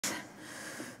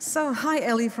So, hi,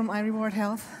 Ellie from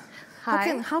iRewardHealth.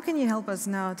 Hi. How can you help us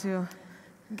now to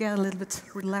get a little bit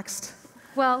relaxed?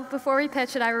 Well, before we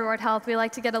pitch at iRewardHealth, we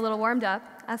like to get a little warmed up,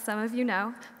 as some of you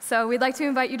know. So we'd like to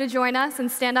invite you to join us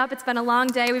and stand up. It's been a long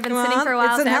day. We've been sitting for a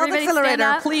while. It's an health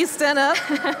accelerator. Please stand up.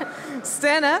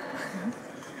 Stand up.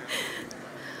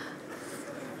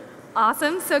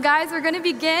 Awesome. So guys, we're going to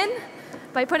begin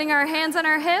by putting our hands on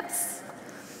our hips,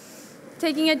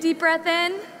 taking a deep breath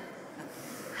in,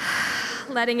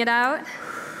 letting it out,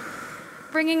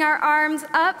 bringing our arms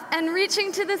up and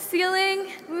reaching to the ceiling.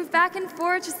 Move back and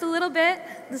forth just a little bit.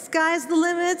 The sky's the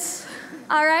limit.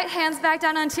 All right, hands back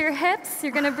down onto your hips.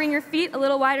 You're going to bring your feet a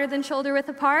little wider than shoulder width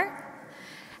apart.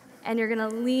 And you're going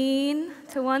to lean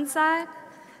to one side,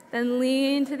 then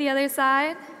lean to the other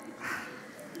side.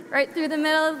 Right through the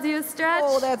middle, do a stretch.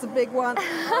 Oh, that's a big one.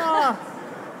 Oh.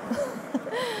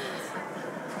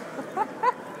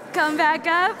 Come back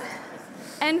up.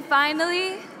 And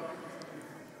finally,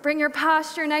 bring your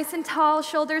posture nice and tall,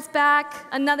 shoulders back.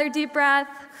 Another deep breath.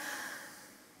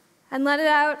 And let it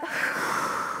out.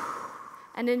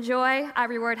 And enjoy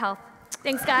iRewardHealth.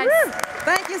 Thanks, guys. Woo!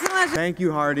 Thank you so much. Thank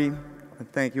you, Hardy.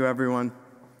 And thank you, everyone.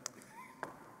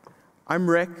 I'm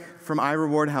Rick from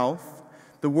iRewardHealth,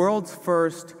 the world's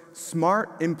first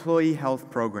smart employee health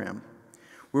program,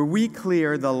 where we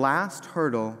clear the last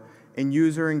hurdle in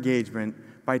user engagement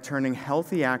by turning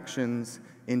healthy actions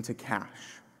into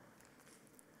cash.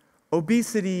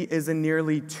 Obesity is a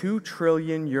nearly €2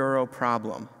 trillion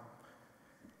problem,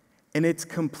 and it's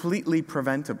completely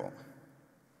preventable.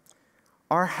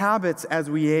 Our habits as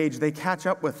we age, they catch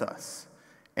up with us,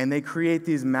 and they create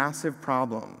these massive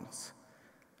problems.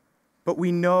 But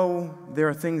we know there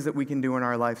are things that we can do in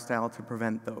our lifestyle to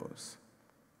prevent those.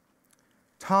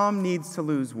 Tom needs to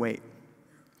lose weight.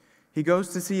 He goes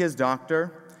to see his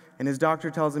doctor, and his doctor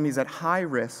tells him he's at high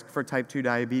risk for type 2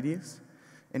 diabetes.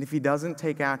 And if he doesn't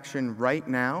take action right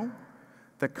now,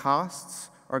 the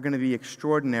costs are going to be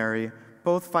extraordinary,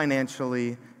 both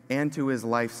financially and to his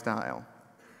lifestyle.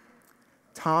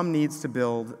 Tom needs to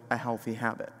build a healthy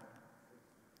habit.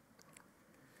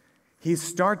 He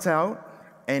starts out,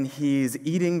 and he's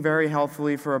eating very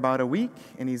healthily for about a week,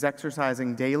 and he's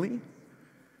exercising daily.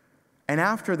 And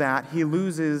after that, he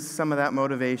loses some of that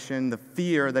motivation. The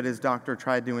fear that his doctor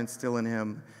tried to instill in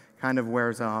him kind of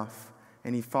wears off,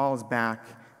 and he falls back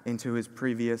into his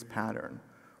previous pattern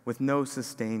with no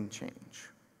sustained change.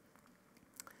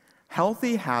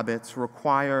 Healthy habits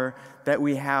require that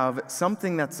we have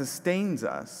something that sustains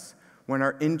us when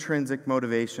our intrinsic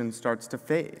motivation starts to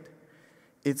fade.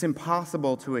 It's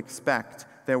impossible to expect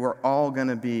that we're all going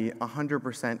to be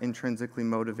 100% intrinsically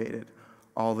motivated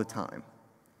all the time.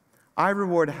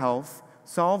 iRewardHealth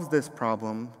solves this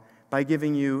problem by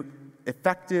giving you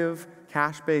effective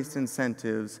cash-based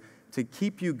incentives to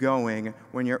keep you going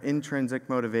when your intrinsic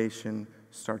motivation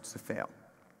starts to fail.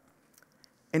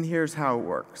 And here's how it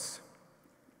works.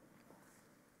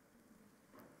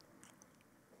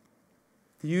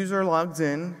 The user logs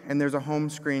in, and there's a home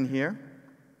screen here.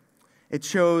 It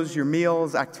shows your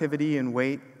meals, activity, and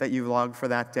weight that you've logged for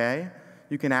that day.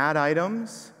 You can add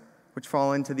items, which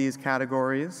fall into these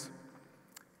categories.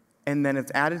 And then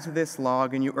it's added to this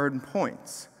log, and you earn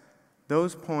points.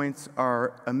 Those points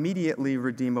are immediately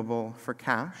redeemable for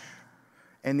cash,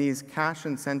 and these cash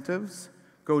incentives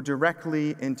go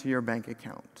directly into your bank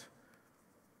account.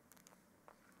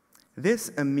 This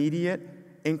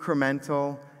immediate,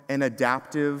 incremental, and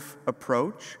adaptive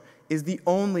approach is the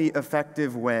only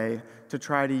effective way to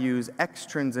try to use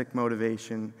extrinsic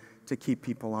motivation to keep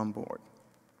people on board.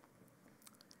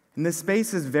 And this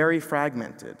space is very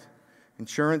fragmented.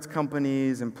 Insurance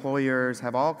companies, employers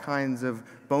have all kinds of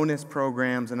bonus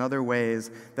programs and other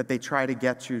ways that they try to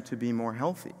get you to be more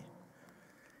healthy.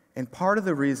 And part of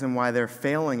the reason why they're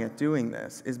failing at doing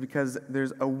this is because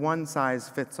there's a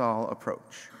one-size-fits-all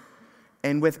approach.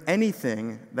 And with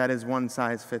anything that is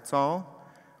one-size-fits-all,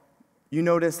 you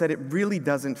notice that it really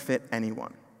doesn't fit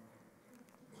anyone.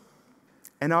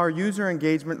 And our user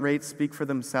engagement rates speak for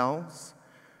themselves.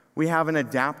 We have an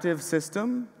adaptive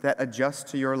system that adjusts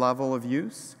to your level of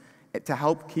use to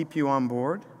help keep you on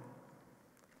board.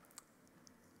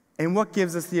 And what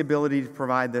gives us the ability to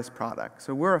provide this product?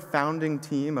 So we're a founding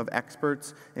team of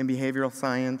experts in behavioral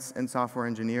science and software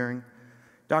engineering.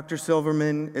 Dr.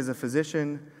 Silverman is a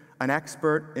physician, an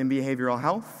expert in behavioral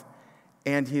health,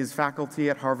 and he is faculty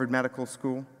at Harvard Medical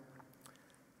School.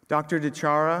 Dr.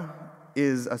 DiChiara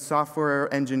is a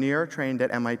software engineer trained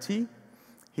at MIT.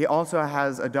 He also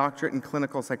has a doctorate in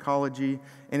clinical psychology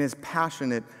and is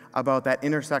passionate about that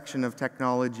intersection of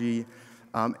technology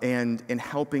and in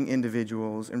helping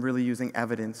individuals and really using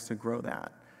evidence to grow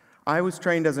that. I was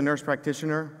trained as a nurse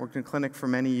practitioner, worked in a clinic for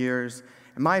many years,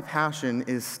 and my passion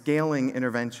is scaling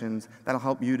interventions that'll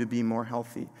help you to be more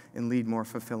healthy and lead more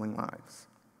fulfilling lives.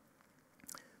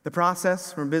 The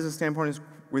process from a business standpoint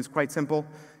is quite simple.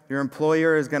 Your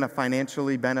employer is going to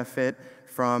financially benefit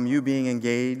from you being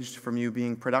engaged, from you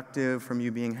being productive, from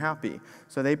you being happy.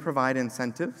 So they provide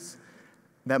incentives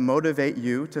that motivate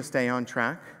you to stay on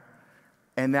track,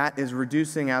 and that is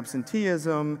reducing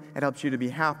absenteeism. It helps you to be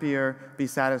happier, be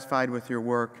satisfied with your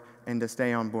work, and to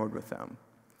stay on board with them.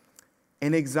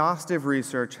 And exhaustive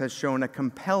research has shown a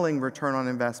compelling return on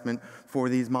investment for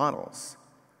these models.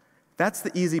 That's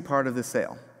the easy part of the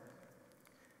sale.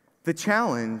 The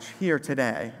challenge here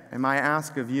today, and my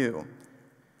ask of you,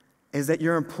 is that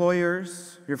your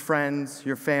employers, your friends,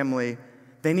 your family,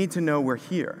 they need to know we're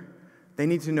here. They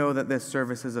need to know that this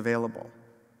service is available.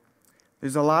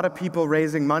 There's a lot of people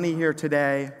raising money here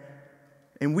today,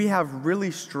 and we have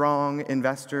really strong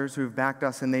investors who've backed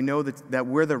us, and they know that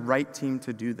we're the right team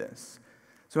to do this.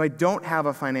 So I don't have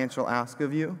a financial ask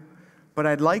of you, but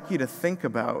I'd like you to think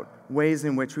about ways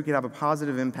in which we could have a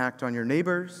positive impact on your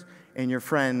neighbors and your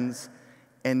friends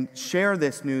and share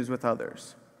this news with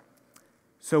others.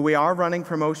 So we are running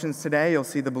promotions today. You'll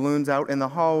see the balloons out in the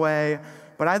hallway.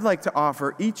 But I'd like to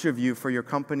offer each of you for your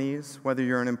companies, whether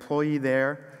you're an employee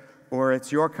there or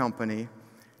it's your company,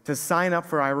 to sign up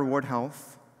for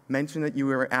iRewardHealth, mention that you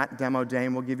were at Demo Day,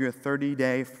 and we'll give you a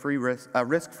 30-day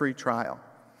risk-free trial.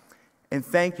 And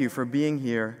thank you for being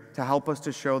here to help us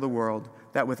to show the world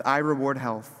that with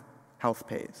iRewardHealth, health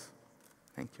pays.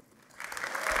 Thank you.